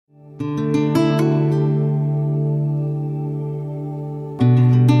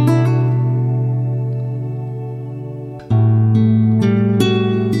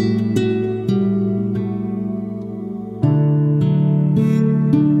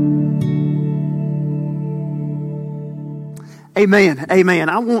Amen. Amen.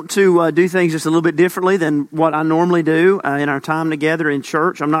 I want to do things just a little bit differently than what I normally do in our time together in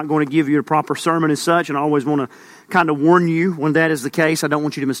church. I'm not going to give you a proper sermon as such, and I always want to kind of warn you when that is the case. I don't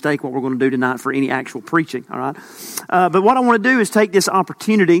want you to mistake what we're going to do tonight for any actual preaching, all right? But what I want to do is take this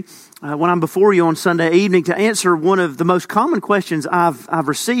opportunity when I'm before you on Sunday evening to answer one of the most common questions I've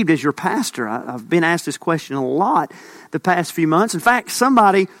received as your pastor. I've been asked this question a lot the past few months. In fact,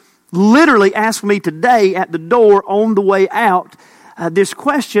 somebody literally asked me today at the door on the way out this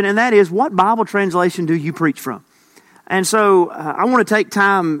question, and that is, what Bible translation do you preach from? And so I want to take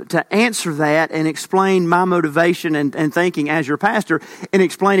time to answer that and explain my motivation and thinking as your pastor in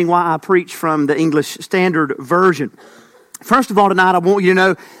explaining why I preach from the English Standard Version. First of all, tonight I want you to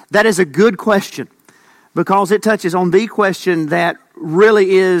know that is a good question because it touches on the question that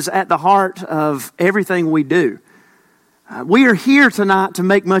really is at the heart of everything we do. We are here tonight to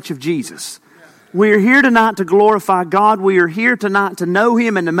make much of Jesus. We are here tonight to glorify God. We are here tonight to know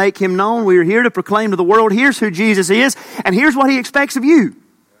Him and to make Him known. We are here to proclaim to the world, here's who Jesus is, and here's what He expects of you.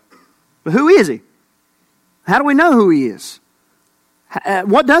 But who is He? How do we know who He is?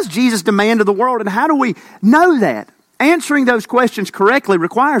 What does Jesus demand of the world, and how do we know that? Answering those questions correctly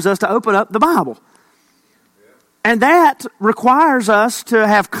requires us to open up the Bible. And that requires us to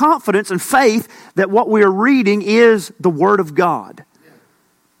have confidence and faith that what we are reading is the Word of God.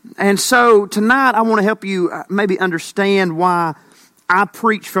 And so tonight I want to help you maybe understand why I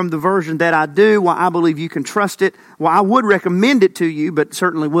preach from the version that I do, why I believe you can trust it, why I would recommend it to you, but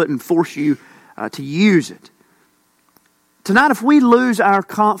certainly wouldn't force you to use it. Tonight, if we lose our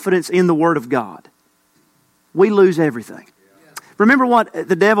confidence in the Word of God, we lose everything. Remember what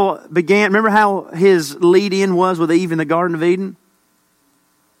the devil began? Remember how his lead-in was with Eve in the Garden of Eden?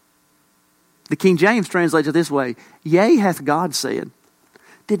 The King James translates it this way: Yea, hath God said.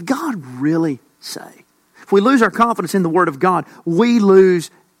 Did God really say? If we lose our confidence in the Word of God, we lose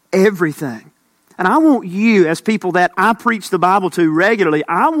everything. And I want you, as people that I preach the Bible to regularly,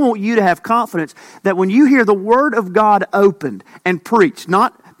 I want you to have confidence that when you hear the Word of God opened and preached,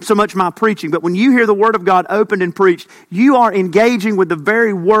 not so much my preaching, but when you hear the Word of God opened and preached, you are engaging with the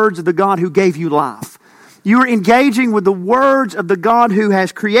very words of the God who gave you life. You are engaging with the words of the God who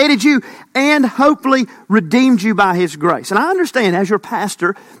has created you and hopefully redeemed you by His grace. And I understand as your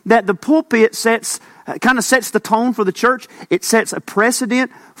pastor that the pulpit kind of sets the tone for the church. It sets a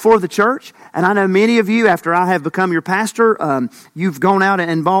precedent for the church. And I know many of you, after I have become your pastor, you've gone out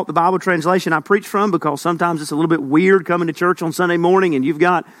and bought the Bible translation I preach from, because sometimes it's a little bit weird coming to church on Sunday morning and you've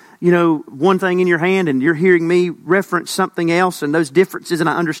got, one thing in your hand and you're hearing me reference something else and those differences, and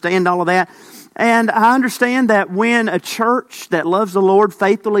I understand all of that. And I understand that when a church that loves the Lord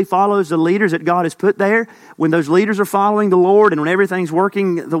faithfully follows the leaders that God has put there, when those leaders are following the Lord and when everything's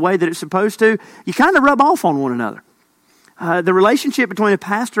working the way that it's supposed to, you kind of rub off on one another. The relationship between a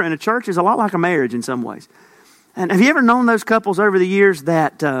pastor and a church is a lot like a marriage in some ways. And have you ever known those couples over the years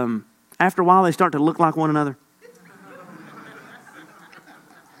that after a while they start to look like one another?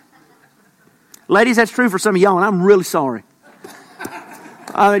 Ladies, that's true for some of y'all, and I'm really sorry.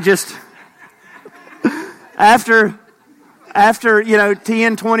 After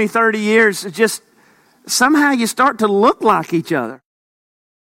 10, 20, 30 years, just somehow you start to look like each other.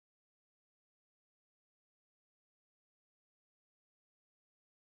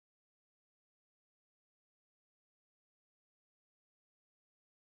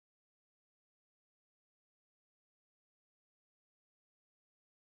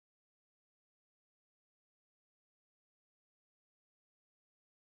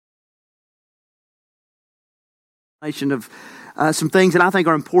 Of some things that I think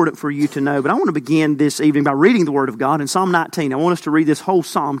are important for you to know. But I want to begin this evening by reading the Word of God in Psalm 19. I want us to read this whole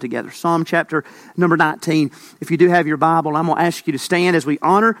psalm together. Psalm chapter number 19. If you do have your Bible, I'm going to ask you to stand as we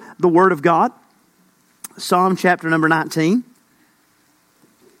honor the Word of God. Psalm chapter number 19.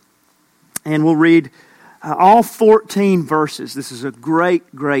 And we'll read all 14 verses. This is a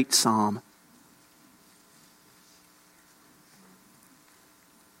great, great psalm.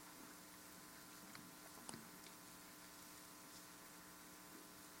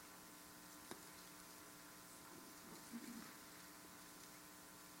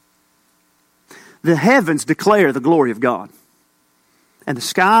 The heavens declare the glory of God, and the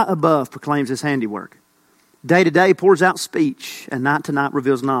sky above proclaims His handiwork. Day to day pours out speech, and night to night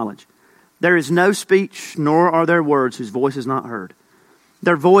reveals knowledge. There is no speech, nor are there words whose voice is not heard.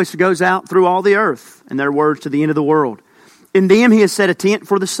 Their voice goes out through all the earth, and their words to the end of the world. In them He has set a tent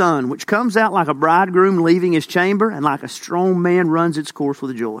for the sun, which comes out like a bridegroom leaving his chamber, and like a strong man runs its course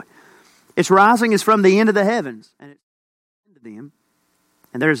with joy. Its rising is from the end of the heavens, and its end to them,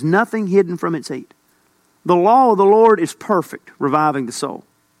 and there is nothing hidden from its heat. The law of the Lord is perfect, reviving the soul.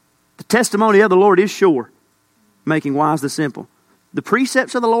 The testimony of the Lord is sure, making wise the simple. The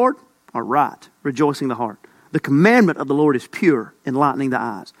precepts of the Lord are right, rejoicing the heart. The commandment of the Lord is pure, enlightening the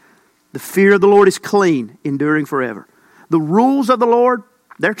eyes. The fear of the Lord is clean, enduring forever. The rules of the Lord,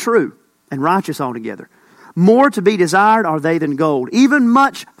 they're true and righteous altogether. More to be desired are they than gold, even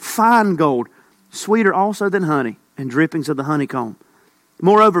much fine gold, sweeter also than honey, and drippings of the honeycomb.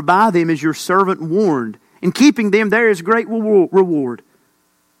 Moreover, by them is your servant warned. In keeping them there is great reward.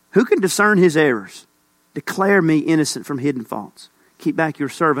 Who can discern his errors? Declare me innocent from hidden faults. Keep back your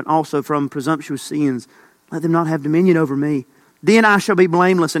servant also from presumptuous sins. Let them not have dominion over me. Then I shall be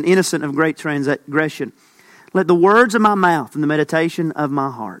blameless and innocent of great transgression. Let the words of my mouth and the meditation of my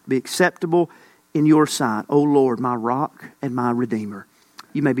heart be acceptable in your sight, O Lord, my rock and my redeemer.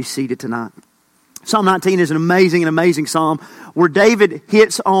 You may be seated tonight. Psalm 19 is an amazing psalm where David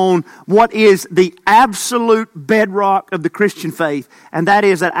hits on what is the absolute bedrock of the Christian faith, and that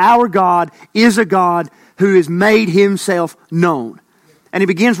is that our God is a God who has made himself known. And he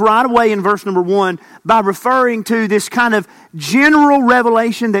begins right away in verse number 1 by referring to this kind of general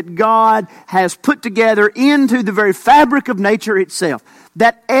revelation that God has put together into the very fabric of nature itself.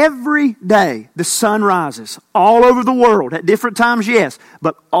 That every day the sun rises all over the world, at different times, yes,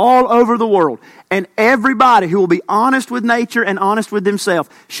 but all over the world. And everybody who will be honest with nature and honest with themselves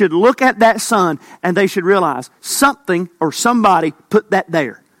should look at that sun and they should realize something or somebody put that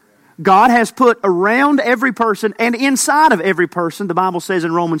there. God has put around every person and inside of every person, the Bible says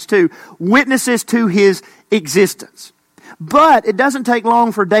in Romans 2, witnesses to his existence. But it doesn't take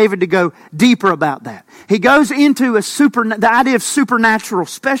long for David to go deeper about that. He goes into the idea of supernatural,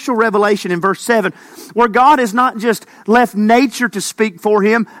 special revelation in verse 7, where God has not just left nature to speak for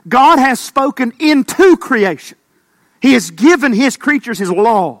him, God has spoken into creation. He has given his creatures his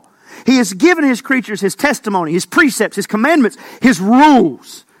law. He has given his creatures his testimony, his precepts, his commandments, his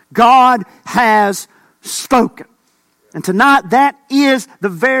rules. God has spoken. And tonight, that is the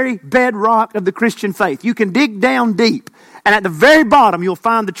very bedrock of the Christian faith. You can dig down deep, and at the very bottom, you'll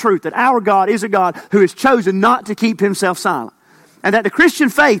find the truth that our God is a God who has chosen not to keep himself silent. And that the Christian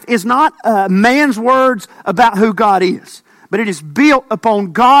faith is not man's words about who God is, but it is built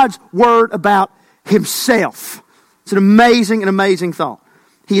upon God's word about himself. It's an amazing thought.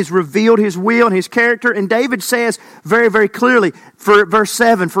 He has revealed his will and his character. And David says very clearly, for verse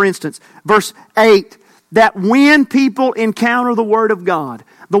 7, for instance, verse 8, that when people encounter the Word of God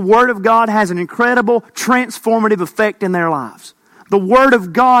has an incredible transformative effect in their lives. The Word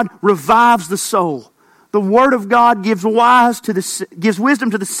of God revives the soul. The Word of God gives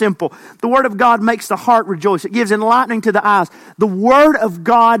wisdom to the simple. The Word of God makes the heart rejoice. It gives enlightening to the eyes. The Word of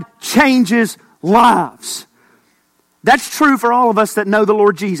God changes lives. That's true for all of us that know the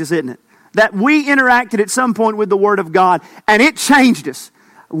Lord Jesus, isn't it? That we interacted at some point with the Word of God and it changed us.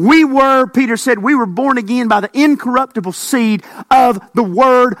 Peter said, we were born again by the incorruptible seed of the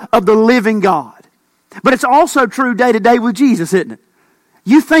Word of the living God. But it's also true day to day with Jesus, isn't it?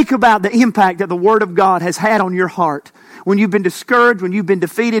 You think about the impact that the Word of God has had on your heart. When you've been discouraged, when you've been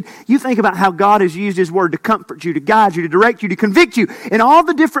defeated, you think about how God has used His Word to comfort you, to guide you, to direct you, to convict you in all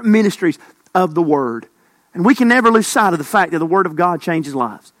the different ministries of the Word. And we can never lose sight of the fact that the Word of God changes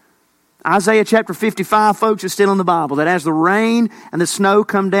lives. Isaiah chapter 55, folks, is still in the Bible. That as the rain and the snow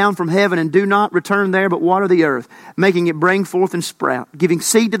come down from heaven and do not return there but water the earth, making it bring forth and sprout, giving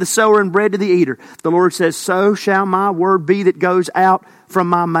seed to the sower and bread to the eater, the Lord says, so shall my word be that goes out from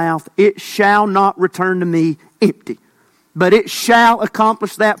my mouth. It shall not return to me empty, but it shall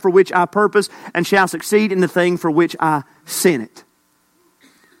accomplish that for which I purpose and shall succeed in the thing for which I sent it.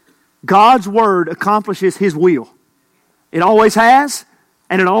 God's Word accomplishes His will. It always has,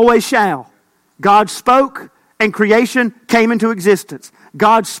 and it always shall. God spoke, and creation came into existence.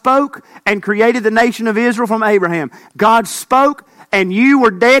 God spoke and created the nation of Israel from Abraham. God spoke, and you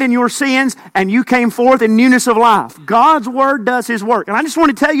were dead in your sins, and you came forth in newness of life. God's Word does His work. And I just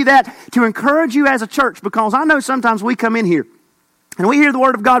want to tell you that to encourage you as a church, because I know sometimes we come in here, and we hear the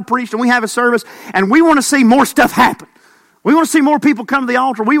Word of God preached, and we have a service, and we want to see more stuff happen. We want to see more people come to the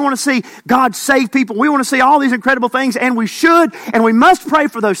altar. We want to see God save people. We want to see all these incredible things, and we should, and we must pray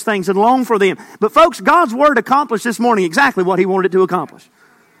for those things and long for them. But folks, God's Word accomplished this morning exactly what He wanted it to accomplish.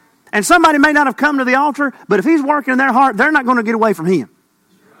 And somebody may not have come to the altar, but if He's working in their heart, they're not going to get away from Him.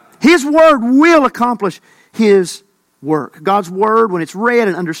 His Word will accomplish His work. God's Word, when it's read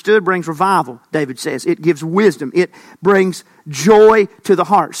and understood, brings revival, David says. It gives wisdom. It brings joy to the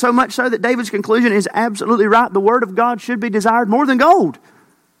heart. So much so that David's conclusion is absolutely right. The Word of God should be desired more than gold.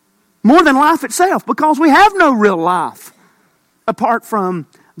 More than life itself, because we have no real life apart from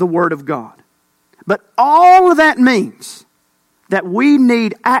the Word of God. But all of that means that we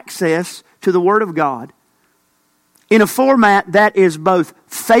need access to the Word of God in a format that is both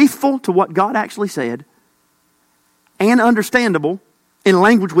faithful to what God actually said and understandable in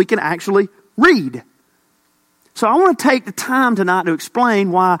language we can actually read. So I want to take the time tonight to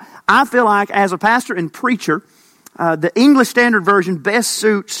explain why I feel like, as a pastor and preacher, the English Standard Version best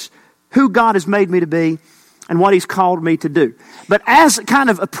suits who God has made me to be and what He's called me to do. But as kind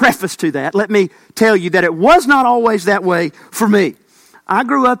of a preface to that, let me tell you that it was not always that way for me. I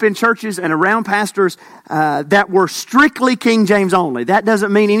grew up in churches and around pastors that were strictly King James only. That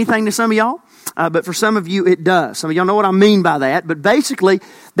doesn't mean anything to some of y'all, but for some of you it does. Some of y'all know what I mean by that. But basically,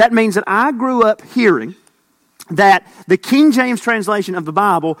 that means that I grew up hearing that the King James translation of the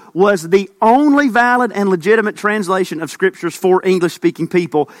Bible was the only valid and legitimate translation of Scriptures for English-speaking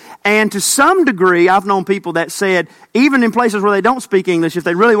people. And to some degree, I've known people that said, even in places where they don't speak English, if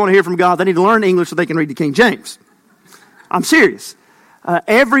they really want to hear from God, they need to learn English so they can read the King James. I'm serious.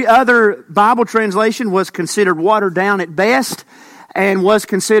 Every other Bible translation was considered watered down at best and was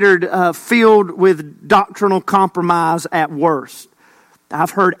considered filled with doctrinal compromise at worst.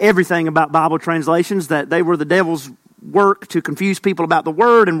 I've heard everything about Bible translations, that they were the devil's work to confuse people about the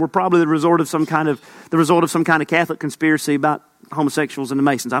Word and were probably the result of some kind of Catholic conspiracy about homosexuals and the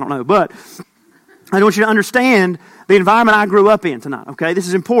Masons. I don't know. But I want you to understand the environment I grew up in tonight, okay? This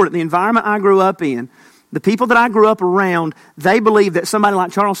is important. The environment I grew up in, the people that I grew up around, they believe that somebody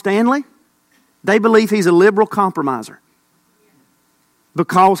like Charles Stanley, they believe he's a liberal compromiser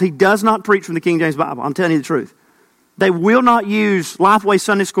because he does not preach from the King James Bible. I'm telling you the truth. They will not use Lifeway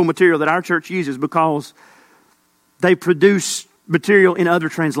Sunday School material that our church uses because they produce material in other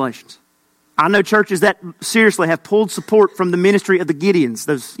translations. I know churches that seriously have pulled support from the ministry of the Gideons,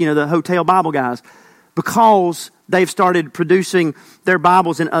 those, the hotel Bible guys, because they've started producing their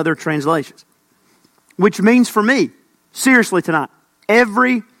Bibles in other translations. Which means for me, seriously tonight,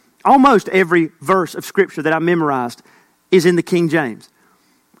 almost every verse of Scripture that I memorized is in the King James.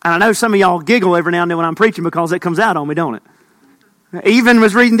 And I know some of y'all giggle every now and then when I'm preaching because it comes out on me, don't it? Even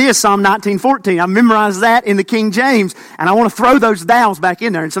was reading this, Psalm 19:14. I memorized that in the King James, and I want to throw those thous back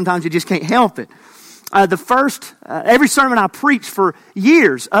in there, and sometimes you just can't help it. Every sermon I preached for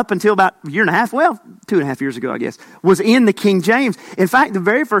years, up until about a year and a half, 2.5 years ago, I guess, was in the King James. In fact, the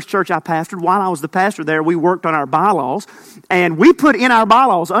very first church I pastored, while I was the pastor there, we worked on our bylaws, and we put in our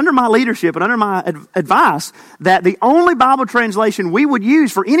bylaws, under my leadership and under my advice, that the only Bible translation we would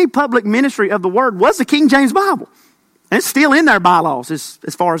use for any public ministry of the Word was the King James Bible. And it's still in their bylaws,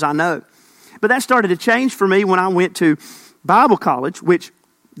 as far as I know. But that started to change for me when I went to Bible college, which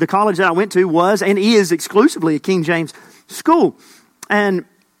the college that I went to was and is exclusively a King James school. And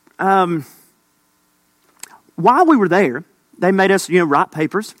while we were there, they made us, write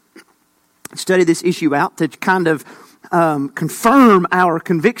papers, study this issue out to kind of confirm our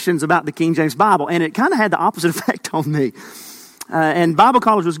convictions about the King James Bible. And it kind of had the opposite effect on me. And Bible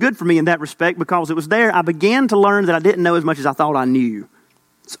college was good for me in that respect because it was there I began to learn that I didn't know as much as I thought I knew.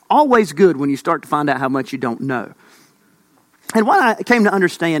 It's always good when you start to find out how much you don't know. And what I came to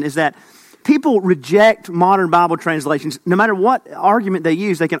understand is that people reject modern Bible translations. No matter what argument they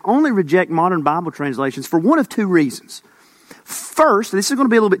use, they can only reject modern Bible translations for one of two reasons. First, this is going to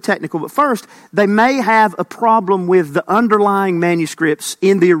be a little bit technical, but first, they may have a problem with the underlying manuscripts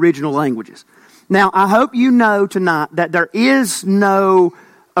in the original languages. Now, I hope you know tonight that there is no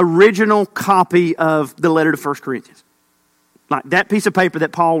original copy of the letter to 1 Corinthians. Like that piece of paper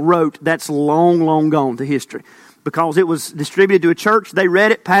that Paul wrote, that's long, long gone to history. Because it was distributed to a church, they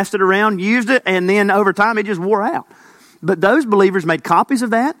read it, passed it around, used it, and then over time it just wore out. But those believers made copies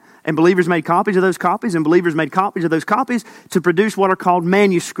of that, and believers made copies of those copies, and believers made copies of those copies to produce what are called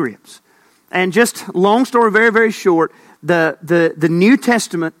manuscripts. And just long story, very, very short, the New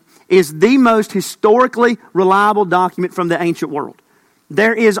Testament is the most historically reliable document from the ancient world.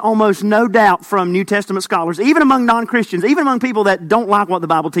 There is almost no doubt from New Testament scholars, even among non-Christians, even among people that don't like what the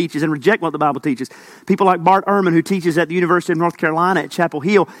Bible teaches and reject what the Bible teaches. People like Bart Ehrman, who teaches at the University of North Carolina at Chapel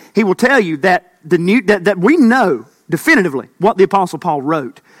Hill, he will tell you that that we know definitively what the Apostle Paul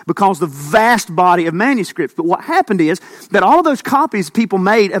wrote because the vast body of manuscripts. But what happened is that all of those copies people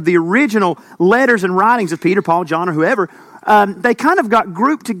made of the original letters and writings of Peter, Paul, John, or whoever, they kind of got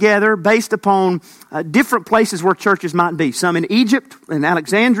grouped together based upon different places where churches might be. Some in Egypt, in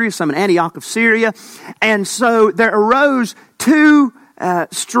Alexandria, some in Antioch of Syria. And so there arose two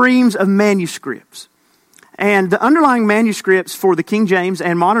streams of manuscripts. And the underlying manuscripts for the King James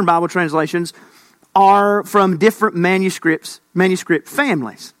and modern Bible translations are from different manuscript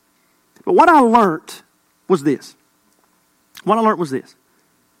families. But what I learned was this.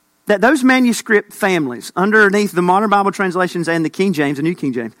 that those manuscript families underneath the modern Bible translations and the King James, the New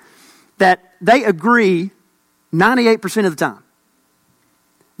King James, that they agree 98% of the time.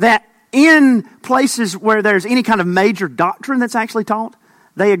 That in places where there's any kind of major doctrine that's actually taught,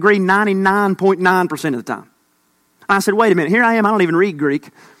 they agree 99.9% of the time. I said, wait a minute, here I am, I don't even read Greek,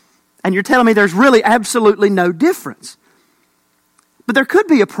 and you're telling me there's really absolutely no difference. But there could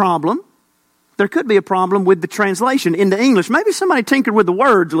be a problem. There could be a problem with the translation into English. Maybe somebody tinkered with the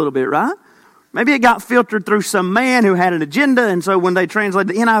words a little bit, right? Maybe it got filtered through some man who had an agenda, and so when they translate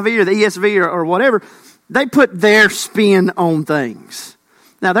the NIV or the ESV or whatever, they put their spin on things.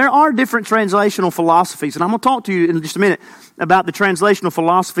 Now, there are different translational philosophies, and I'm going to talk to you in just a minute about the translational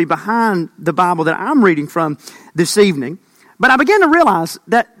philosophy behind the Bible that I'm reading from this evening. But I began to realize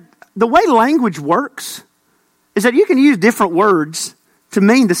that the way language works is that you can use different words to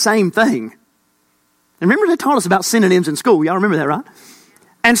mean the same thing. And remember they taught us about synonyms in school. Y'all remember that, right?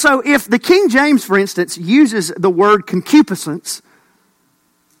 And so if the King James, for instance, uses the word concupiscence,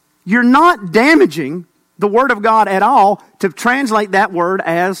 you're not damaging the Word of God at all to translate that word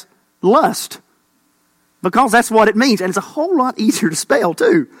as lust. Because that's what it means. And it's a whole lot easier to spell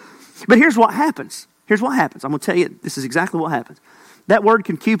too. But here's what happens. I'm going to tell you, this is exactly what happens. That word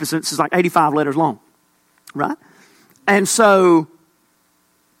concupiscence is like 85 letters long. Right? And so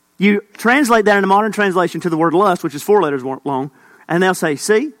you translate that in a modern translation to the word lust, which is 4 letters long. And they'll say,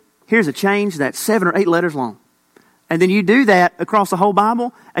 see, here's a change that's 7 or 8 letters long. And then you do that across the whole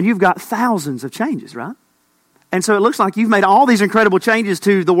Bible, and you've got thousands of changes, right? And so it looks like you've made all these incredible changes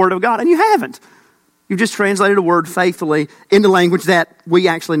to the Word of God, and you haven't. You've just translated a word faithfully into language that we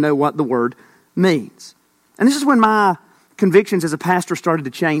actually know what the word means. And this is when my convictions as a pastor started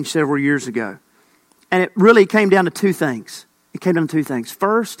to change several years ago. And it really came down to 2 things.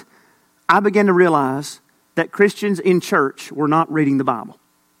 First, I began to realize that Christians in church were not reading the Bible.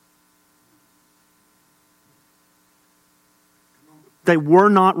 They were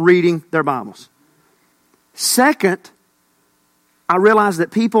not reading their Bibles. Second, I realized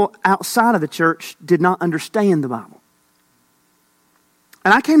that people outside of the church did not understand the Bible.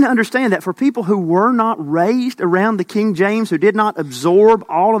 And I came to understand that for people who were not raised around the King James, who did not absorb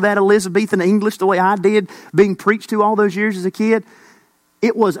all of that Elizabethan English the way I did, being preached to all those years as a kid,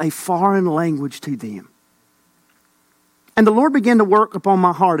 it was a foreign language to them. And the Lord began to work upon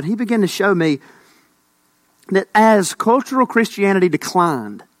my heart, and He began to show me that as cultural Christianity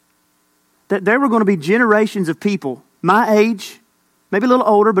declined, that there were going to be generations of people, my age, maybe a little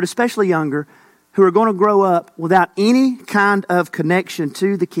older, but especially younger, who are going to grow up without any kind of connection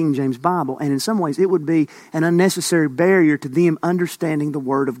to the King James Bible. And in some ways, it would be an unnecessary barrier to them understanding the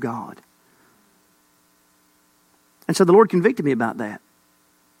Word of God. And so the Lord convicted me about that.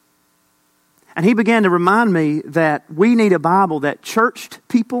 And He began to remind me that we need a Bible that churched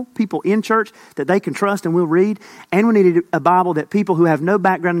people in church, that they can trust and will read. And we need a Bible that people who have no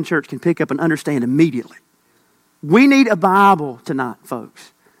background in church can pick up and understand immediately. We need a Bible tonight,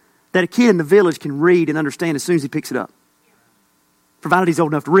 folks, that a kid in the village can read and understand as soon as he picks it up. Provided he's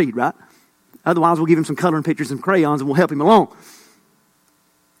old enough to read, right? Otherwise, we'll give him some coloring pictures and crayons and we'll help him along.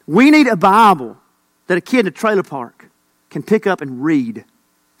 We need a Bible that a kid in a trailer park can pick up and read.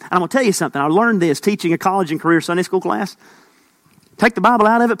 And I'm going to tell you something. I learned this teaching a college and career Sunday school class. Take the Bible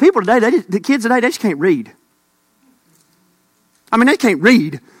out of it. People today, the kids today, they just can't read. I mean, they can't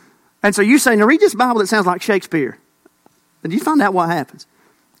read. And so you say, now read this Bible that sounds like Shakespeare. And you find out what happens.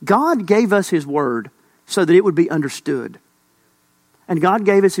 God gave us His Word so that it would be understood. And God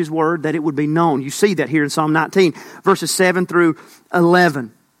gave us His Word that it would be known. You see that here in Psalm 19, verses 7 through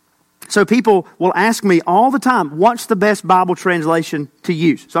 11. So people will ask me all the time, what's the best Bible translation to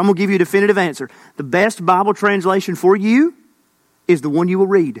use? So I'm going to give you a definitive answer. The best Bible translation for you is the one you will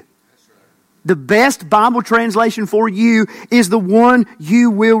read. The best Bible translation for you is the one you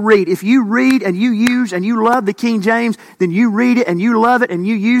will read. If you read and you use and you love the King James, then you read it and you love it and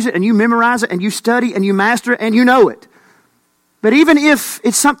you use it and you memorize it and you study and you master it and you know it. But even if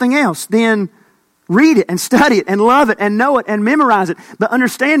it's something else, then read it and study it and love it and know it and memorize it. But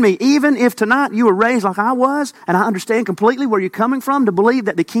understand me, even if tonight you were raised like I was, and I understand completely where you're coming from to believe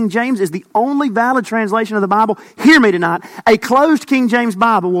that the King James is the only valid translation of the Bible, hear me tonight. A closed King James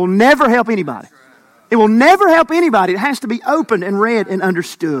Bible will never help anybody. It will never help anybody. It has to be opened and read and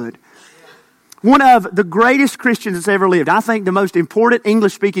understood. One of the greatest Christians that's ever lived, I think the most important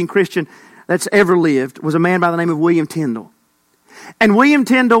English-speaking Christian that's ever lived, was a man by the name of William Tyndale. And William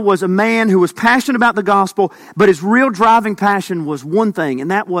Tyndale was a man who was passionate about the gospel, but his real driving passion was one thing, and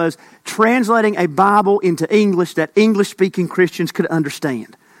that was translating a Bible into English that English-speaking Christians could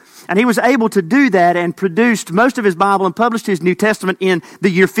understand. And he was able to do that and produced most of his Bible and published his New Testament in the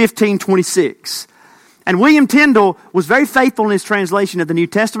year 1526. And William Tyndale was very faithful in his translation of the New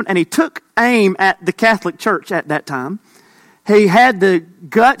Testament, and he took aim at the Catholic Church at that time. He had the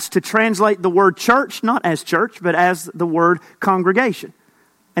guts to translate the word church, not as church, but as the word congregation.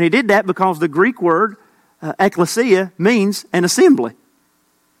 And he did that because the Greek word, ecclesia, means an assembly.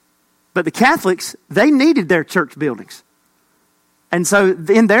 But the Catholics, they needed their church buildings. And so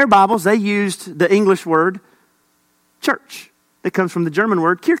in their Bibles, they used the English word church. It comes from the German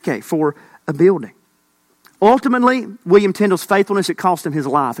word Kirche, for a building. Ultimately, William Tyndale's faithfulness, it cost him his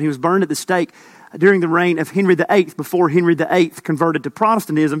life. And he was burned at the stake during the reign of Henry VIII, before Henry VIII converted to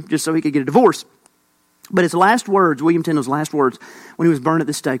Protestantism, just so he could get a divorce. But his last words, William Tyndale's last words, when he was burned at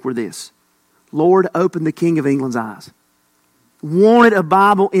the stake were this: Lord, open the King of England's eyes. Wanted a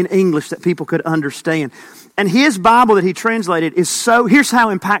Bible in English that people could understand. And his Bible that he translated is so, here's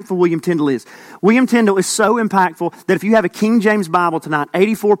how impactful William Tyndale is. William Tyndale is so impactful that if you have a King James Bible tonight,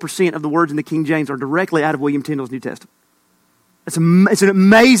 84% of the words in the King James are directly out of William Tyndale's New Testament. It's an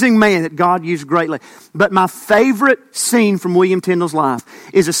amazing man that God used greatly. But my favorite scene from William Tyndale's life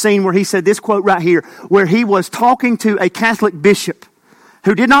is a scene where he said this quote right here, where he was talking to a Catholic bishop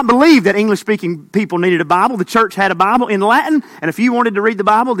who did not believe that English-speaking people needed a Bible. The church had a Bible in Latin, and if you wanted to read the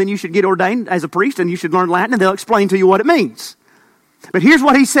Bible, then you should get ordained as a priest, and you should learn Latin, and they'll explain to you what it means. But here's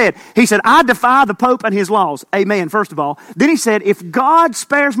what he said. He said, I defy the Pope and his laws. Amen, first of all. Then he said, if God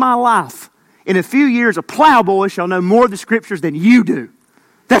spares my life, in a few years a plowboy shall know more of the Scriptures than you do.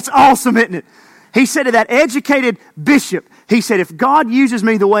 That's awesome, isn't it? He said to that educated bishop, he said, if God uses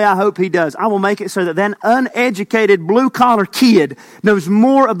me the way I hope He does, I will make it so that that uneducated blue-collar kid knows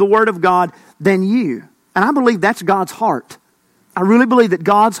more of the Word of God than you. And I believe that's God's heart. I really believe that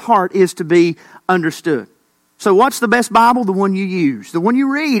God's heart is to be understood. So what's the best Bible? The one you use, the one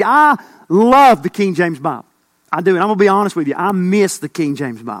you read. I love the King James Bible. I do, and I'm going to be honest with you. I miss the King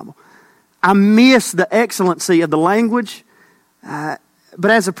James Bible. I miss the excellency of the language.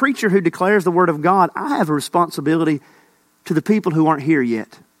 But as a preacher who declares the Word of God, I have a responsibility to the people who aren't here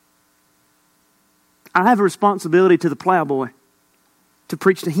yet. I have a responsibility to the plowboy to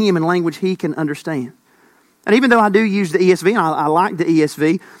preach to him in language he can understand. And even though I do use the ESV, and I like the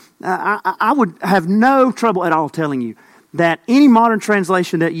ESV, I would have no trouble at all telling you that any modern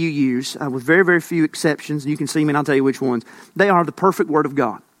translation that you use, with very, very few exceptions, and you can see me and I'll tell you which ones, they are the perfect Word of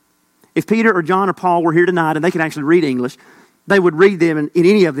God. If Peter or John or Paul were here tonight and they can actually read English, they would read them in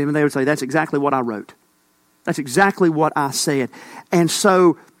any of them and they would say, that's exactly what I wrote. That's exactly what I said. And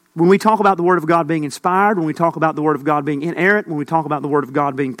so when we talk about the Word of God being inspired, when we talk about the Word of God being inerrant, when we talk about the Word of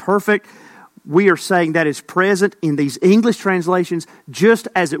God being perfect, we are saying that is present in these English translations just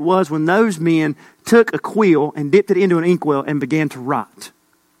as it was when those men took a quill and dipped it into an inkwell and began to write.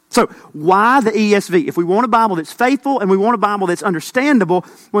 So why the ESV? If we want a Bible that's faithful and we want a Bible that's understandable,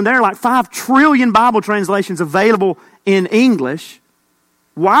 when there are like 5 trillion Bible translations available in English,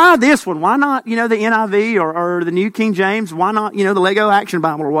 why this one? Why not, the NIV or the New King James? Why not, the Lego Action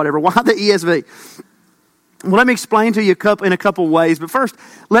Bible or whatever? Why the ESV? Well, let me explain to you in a couple ways. But first,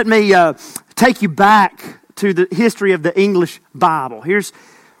 let me take you back to the history of the English Bible. Here's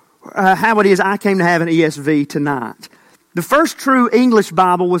how it is I came to have an ESV tonight. The first true English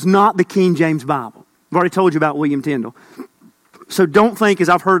Bible was not the King James Bible. I've already told you about William Tyndale. So don't think, as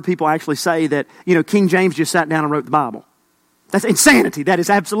I've heard people actually say, that King James just sat down and wrote the Bible. That's insanity. That is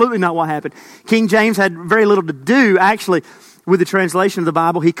absolutely not what happened. King James had very little to do, actually, with the translation of the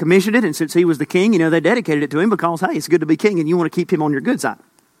Bible. He commissioned it, and since he was the king, they dedicated it to him because, hey, it's good to be king, and you want to keep him on your good side.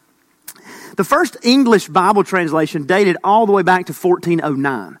 The first English Bible translation dated all the way back to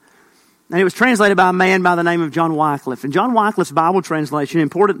 1409. And it was translated by a man by the name of John Wycliffe. And John Wycliffe's Bible translation,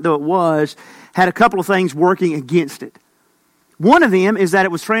 important though it was, had a couple of things working against it. One of them is that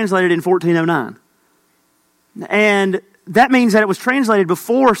it was translated in 1409. And that means that it was translated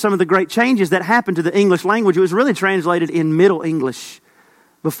before some of the great changes that happened to the English language. It was really translated in Middle English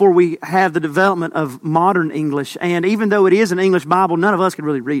before we have the development of modern English. And even though it is an English Bible, none of us can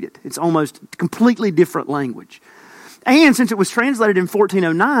really read it. It's almost completely different language. And since it was translated in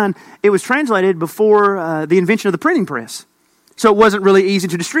 1409, it was translated before the invention of the printing press. So it wasn't really easy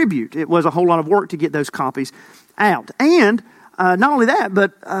to distribute. It was a whole lot of work to get those copies out. And not only that,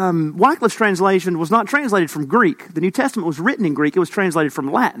 but Wycliffe's translation was not translated from Greek. The New Testament was written in Greek. It was translated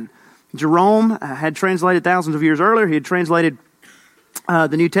from Latin. Jerome had translated thousands of years earlier. He had translated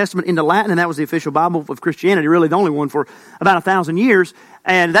the New Testament into Latin, and that was the official Bible of Christianity, really the only one for about 1,000 years.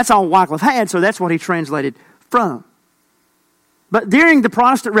 And that's all Wycliffe had, so that's what he translated from. But during the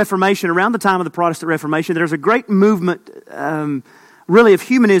Protestant Reformation, around the time of the Protestant Reformation, there was a great movement really of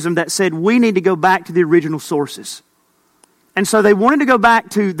humanism that said we need to go back to the original sources. And so they wanted to go back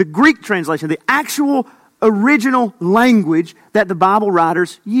to the Greek translation, the actual original language that the Bible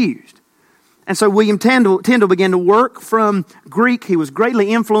writers used. And so William Tyndale began to work from Greek. He was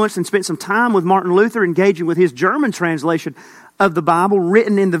greatly influenced and spent some time with Martin Luther engaging with his German translation of the Bible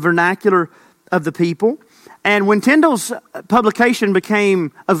written in the vernacular of the people. And when Tyndale's publication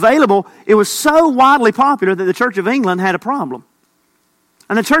became available, it was so widely popular that the Church of England had a problem.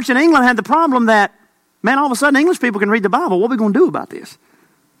 And the Church in England had the problem that, man, all of a sudden English people can read the Bible. What are we going to do about this?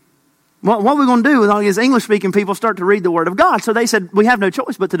 What are we going to do with all these English-speaking people start to read the Word of God? So they said, we have no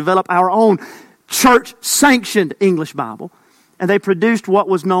choice but to develop our own church-sanctioned English Bible. And they produced what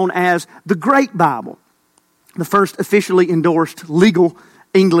was known as the Great Bible, the first officially endorsed legal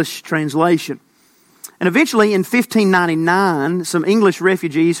English translation. And eventually, in 1599, some English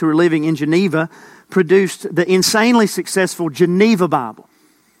refugees who were living in Geneva produced the insanely successful Geneva Bible.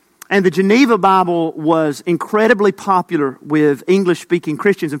 And the Geneva Bible was incredibly popular with English-speaking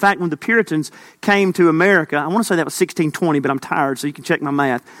Christians. In fact, when the Puritans came to America, I want to say that was 1620, but I'm tired, so you can check my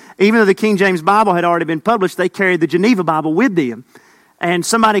math. Even though the King James Bible had already been published, they carried the Geneva Bible with them. And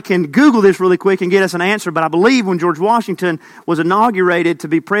somebody can Google this really quick and get us an answer, but I believe when George Washington was inaugurated to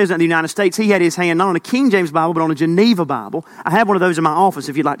be president of the United States, he had his hand not on a King James Bible, but on a Geneva Bible. I have one of those in my office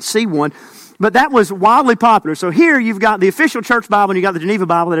if you'd like to see one. But that was wildly popular. So here you've got the official church Bible and you've got the Geneva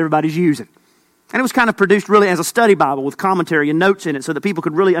Bible that everybody's using. And it was kind of produced really as a study Bible with commentary and notes in it so that people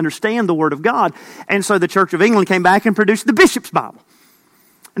could really understand the Word of God. And so the Church of England came back and produced the Bishop's Bible.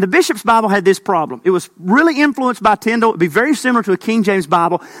 And the Bishop's Bible had this problem. It was really influenced by Tyndale. It would be very similar to a King James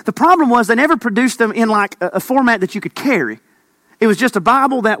Bible. The problem was they never produced them in like a format that you could carry. It was just a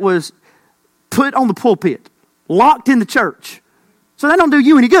Bible that was put on the pulpit, locked in the church. So that don't do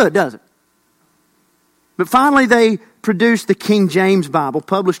you any good, does it? But finally, they produced the King James Bible,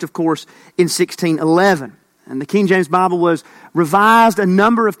 published, of course, in 1611. And the King James Bible was revised a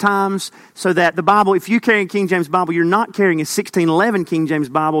number of times so that the Bible, if you carry a King James Bible, you're not carrying a 1611 King James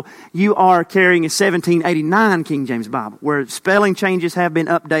Bible. You are carrying a 1789 King James Bible, where spelling changes have been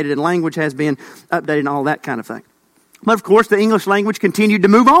updated and language has been updated and all that kind of thing. But, of course, the English language continued to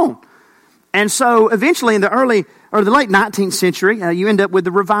move on. And so, eventually, in the late 19th century, you end up with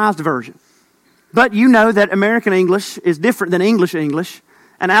the Revised Version. But you know that American English is different than English,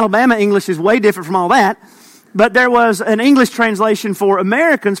 and Alabama English is way different from all that. But there was an English translation for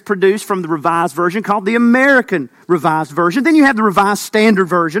Americans produced from the Revised Version called the American Revised Version. Then you have the Revised Standard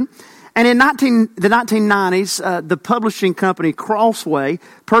Version. And in the 1990s, the publishing company Crossway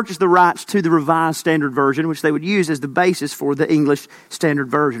purchased the rights to the Revised Standard Version, which they would use as the basis for the English Standard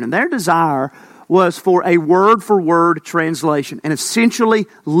Version. And their desire was for a word-for-word translation, an essentially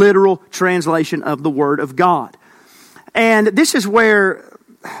literal translation of the Word of God. And this is where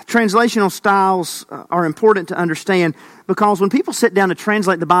translational styles are important to understand, because when people sit down to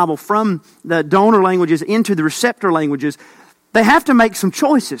translate the Bible from the donor languages into the receptor languages, they have to make some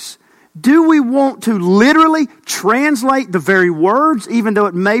choices. Do we want to literally translate the very words, even though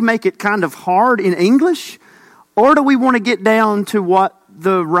it may make it kind of hard in English? Or do we want to get down to what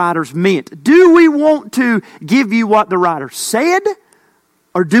the writers meant? Do we want to give you what the writer said?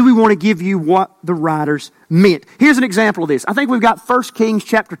 Or do we want to give you what the writers meant? Here's an example of this. I think we've got 1 Kings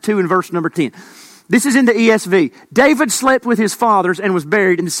chapter 2 and verse number 10. This is in the ESV. David slept with his fathers and was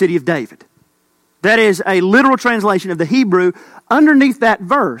buried in the city of David. That is a literal translation of the Hebrew underneath that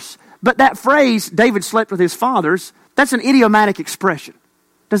verse. But that phrase, David slept with his fathers, that's an idiomatic expression.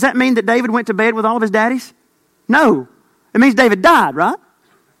 Does that mean that David went to bed with all of his daddies? No. It means David died, right?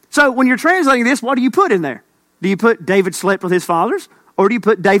 So when you're translating this, what do you put in there? Do you put David slept with his fathers? Or do you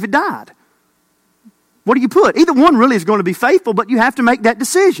put David died? What do you put? Either one really is going to be faithful, but you have to make that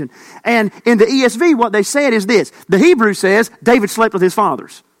decision. And in the ESV, what they said is this. The Hebrew says David slept with his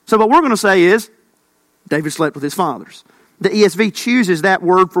fathers. So what we're going to say is David slept with his fathers. The ESV chooses that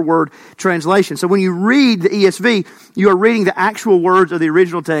word-for-word translation. So when you read the ESV, you are reading the actual words of the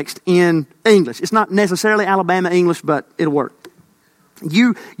original text in English. It's not necessarily Alabama English, but it'll work.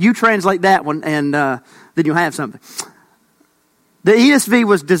 You translate that one, and then you'll have something. The ESV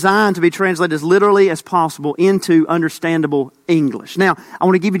was designed to be translated as literally as possible into understandable English. Now, I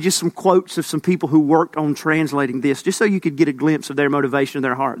want to give you just some quotes of some people who worked on translating this, just so you could get a glimpse of their motivation and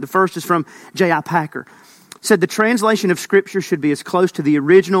their heart. The first is from J.I. Packer. Said the translation of Scripture should be as close to the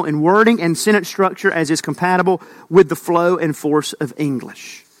original in wording and sentence structure as is compatible with the flow and force of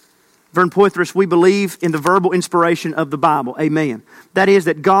English. Vern Poythress, we believe in the verbal inspiration of the Bible. Amen. That is,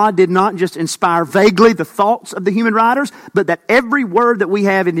 that God did not just inspire vaguely the thoughts of the human writers, but that every word that we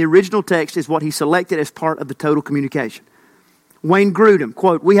have in the original text is what He selected as part of the total communication. Wayne Grudem,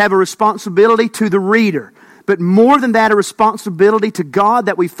 quote, "We have a responsibility to the reader, but more than that, a responsibility to God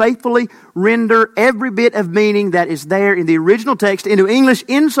that we faithfully render every bit of meaning that is there in the original text into English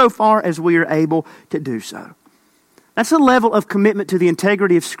insofar as we are able to do so." That's a level of commitment to the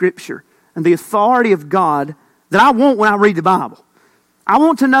integrity of Scripture and the authority of God that I want when I read the Bible. I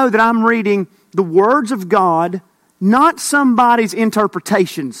want to know that I'm reading the words of God, not somebody's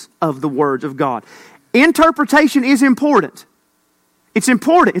interpretations of the words of God. Interpretation is important. It's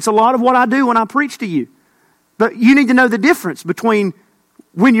important. It's a lot of what I do when I preach to you. But you need to know the difference between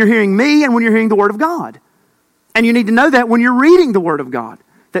when you're hearing me and when you're hearing the Word of God. And you need to know that when you're reading the Word of God.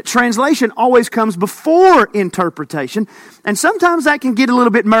 That translation always comes before interpretation. And sometimes that can get a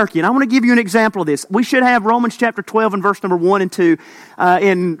little bit murky. And I want to give you an example of this. We should have Romans chapter 12 and verse number 1 and 2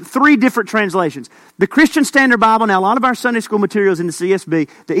 in 3 different translations. The Christian Standard Bible, now a lot of our Sunday school materials in the CSB,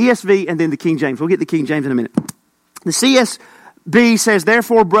 the ESV, and then the King James. We'll get the King James in a minute. The CSB says,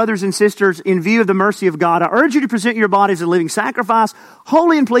 "Therefore, brothers and sisters, in view of the mercy of God, I urge you to present your bodies as a living sacrifice,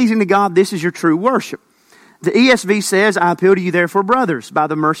 holy and pleasing to God. This is your true worship." The ESV says, "I appeal to you therefore, brothers, by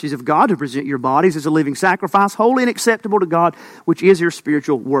the mercies of God, to present your bodies as a living sacrifice, holy and acceptable to God, which is your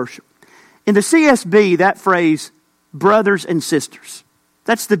spiritual worship." In the CSB, that phrase, brothers and sisters,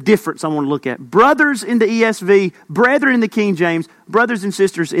 that's the difference I want to look at. Brothers in the ESV, brethren in the King James, brothers and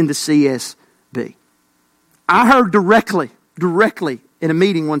sisters in the CSB. I heard directly in a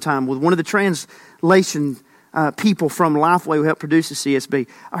meeting one time with one of the translation people from Lifeway who helped produce the CSB.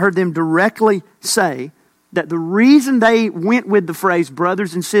 I heard them directly say that the reason they went with the phrase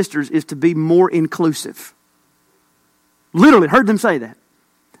brothers and sisters is to be more inclusive. Literally, heard them say that.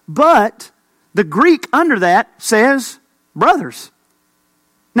 But the Greek under that says brothers.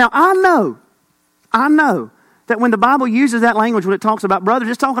 Now, I know that when the Bible uses that language, when it talks about brothers,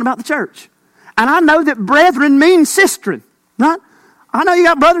 it's talking about the church. And I know that brethren means sistren, right? I know you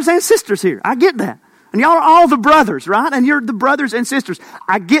got brothers and sisters here. I get that. And y'all are all the brothers, right? And you're the brothers and sisters.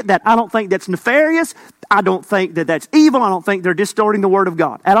 I get that. I don't think that's nefarious. I don't think that that's evil. I don't think they're distorting the Word of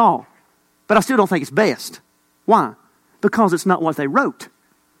God at all. But I still don't think it's best. Why? Because it's not what they wrote.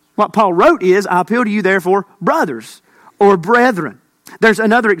 What Paul wrote is, "I appeal to you therefore, brothers," or brethren. There's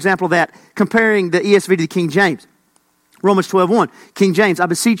another example of that, comparing the ESV to the King James. Romans 12:1, King James, "I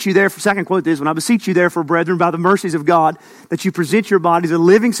beseech you therefore," second quote this one, "I beseech you therefore, brethren, by the mercies of God, that you present your bodies a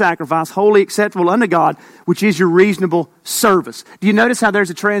living sacrifice, wholly acceptable unto God, which is your reasonable service." Do you notice how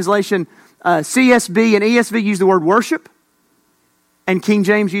there's a translation, CSB and ESV use the word worship, and King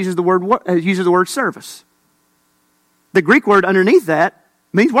James uses the word service? The Greek word underneath that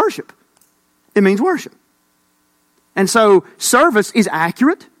means worship. It means worship. And so service is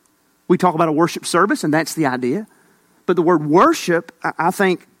accurate. We talk about a worship service, and that's the idea. But the word worship, I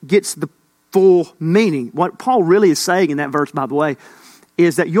think, gets the full meaning. What Paul really is saying in that verse, by the way,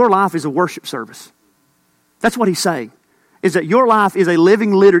 is that your life is a worship service. That's what he's saying, is that your life is a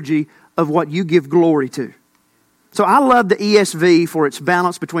living liturgy of what you give glory to. So I love the ESV for its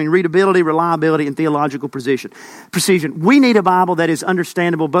balance between readability, reliability, and theological precision. We need a Bible that is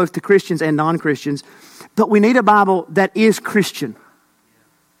understandable both to Christians and non-Christians, but we need a Bible that is Christian.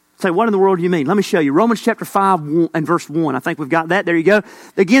 Say, what in the world do you mean? Let me show you. Romans chapter 5 and verse 1. I think we've got that. There you go.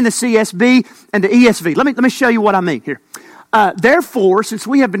 Again, the CSB and the ESV. Let me show you what I mean here. "Therefore, since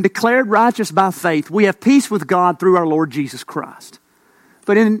we have been declared righteous by faith, we have peace with God through our Lord Jesus Christ."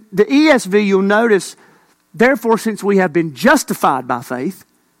 But in the ESV, you'll notice, "Therefore, since we have been justified by faith,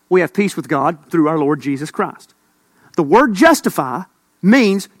 we have peace with God through our Lord Jesus Christ." The word justify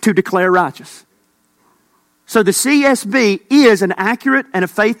means to declare righteous. So the CSB is an accurate and a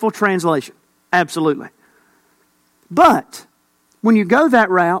faithful translation. Absolutely. But when you go that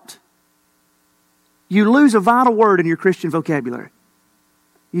route, you lose a vital word in your Christian vocabulary.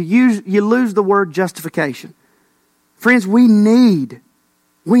 You lose the word justification. Friends, we need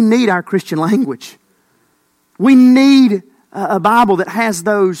our Christian language. We need a Bible that has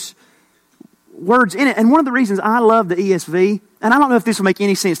those words in it. And one of the reasons I love the ESV, and I don't know if this will make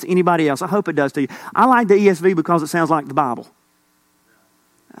any sense to anybody else. I hope it does to you. I like the ESV because it sounds like the Bible.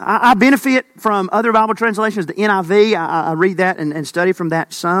 I benefit from other Bible translations, the NIV. I read that and study from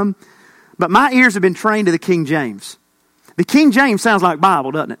that some. But my ears have been trained to the King James. The King James sounds like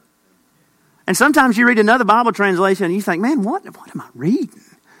Bible, doesn't it? And sometimes you read another Bible translation and you think, man, what am I reading?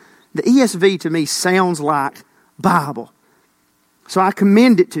 The ESV to me sounds like Bible. So I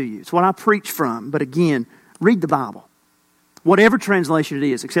commend it to you. It's what I preach from. But again, read the Bible. Whatever translation it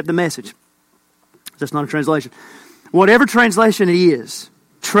is, except the Message. That's not a translation. Whatever translation it is,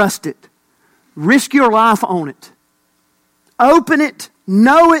 trust it. Risk your life on it. Open it,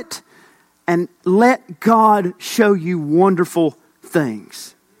 know it, and let God show you wonderful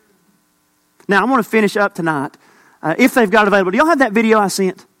things. Now, I want to finish up tonight. If they've got it available. Do y'all have that video I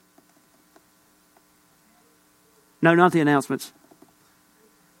sent? No, not the announcements.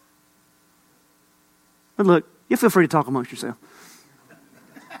 But look, you feel free to talk amongst yourself.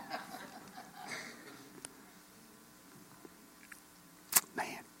 Man,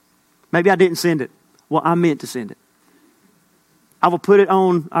 maybe I didn't send it. Well, I meant to send it. I will put it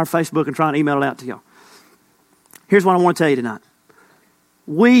on our Facebook and try and email it out to y'all. Here's what I want to tell you tonight.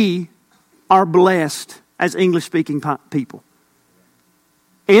 We are blessed as English-speaking people,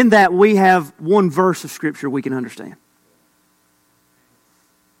 in that we have one verse of Scripture we can understand.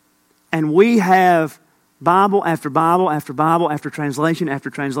 And we have Bible after Bible after Bible after translation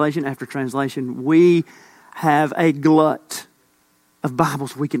after translation after translation. We have a glut of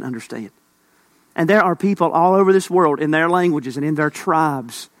Bibles we can understand. And there are people all over this world in their languages and in their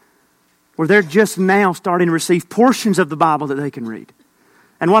tribes where they're just now starting to receive portions of the Bible that they can read.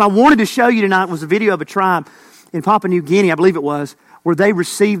 And what I wanted to show you tonight was a video of a tribe in Papua New Guinea, I believe it was, where they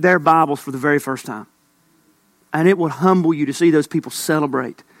received their Bibles for the very first time. And it would humble you to see those people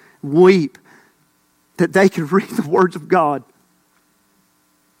celebrate, weep, that they could read the words of God.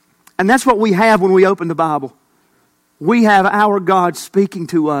 And that's what we have when we open the Bible. We have our God speaking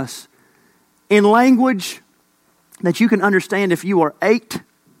to us in language that you can understand if you are 8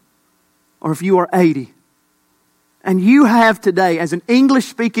 or if you are 80. And you have today, as an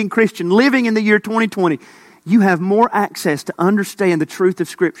English-speaking Christian living in the year 2020, you have more access to understand the truth of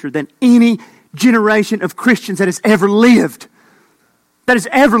Scripture than any generation of Christians that has ever lived. That has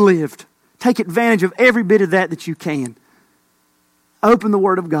ever lived. Take advantage of every bit of that you can. Open the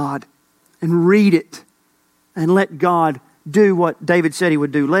Word of God and read it. And let God do what David said He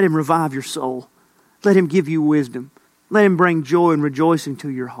would do. Let Him revive your soul. Let Him give you wisdom. Let Him bring joy and rejoicing to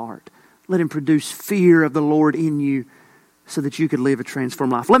your heart. Let Him produce fear of the Lord in you so that you could live a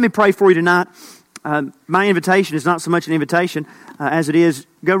transformed life. Let me pray for you tonight. My invitation is not so much an invitation as it is,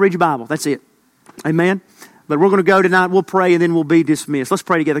 go read your Bible. That's it. Amen? But we're going to go tonight. We'll pray and then we'll be dismissed. Let's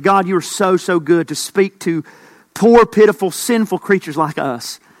pray together. God, you are so, so good to speak to poor, pitiful, sinful creatures like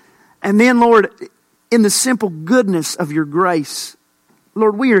us. And then, Lord, in the simple goodness of your grace,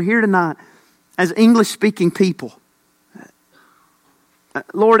 Lord, we are here tonight as English-speaking people.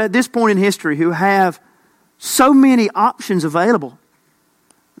 Lord, at this point in history, who have so many options available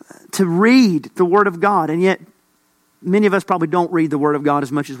to read the Word of God, and yet many of us probably don't read the Word of God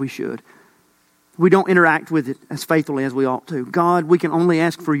as much as we should. We don't interact with it as faithfully as we ought to. God, we can only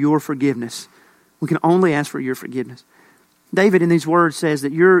ask for your forgiveness. We can only ask for your forgiveness. David in these words says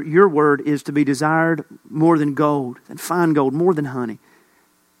that your word is to be desired more than gold, and fine gold, more than honey.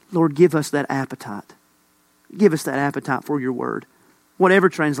 Lord, give us that appetite. Give us that appetite for your word, whatever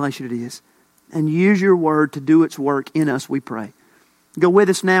translation it is, and use your word to do its work in us, we pray. Go with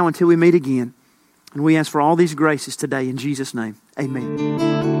us now until we meet again. And we ask for all these graces today in Jesus' name.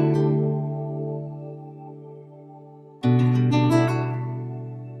 Amen.